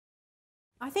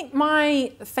I think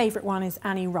my favourite one is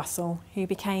Annie Russell, who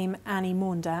became Annie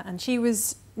Maunder, and she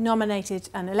was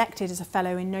nominated and elected as a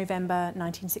Fellow in November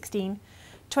 1916,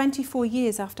 24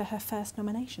 years after her first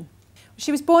nomination.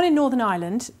 She was born in Northern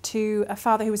Ireland to a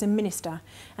father who was a minister,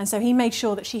 and so he made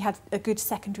sure that she had a good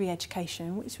secondary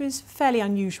education, which was fairly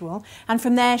unusual, and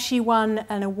from there she won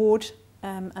an award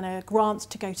and a grant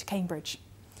to go to Cambridge.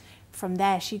 From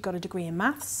there she got a degree in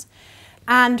maths,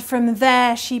 and from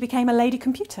there she became a lady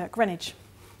computer at Greenwich.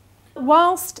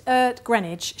 Whilst at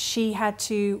Greenwich, she had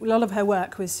to, a lot of her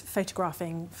work was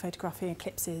photographing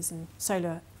eclipses and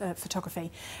solar photography.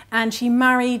 And she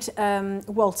married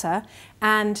Walter,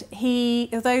 and he,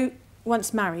 although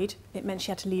once married, it meant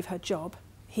she had to leave her job.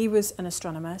 He was an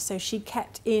astronomer, so she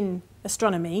kept in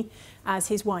astronomy as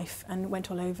his wife and went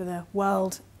all over the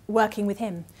world working with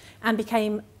him and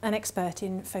became an expert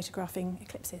in photographing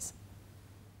eclipses.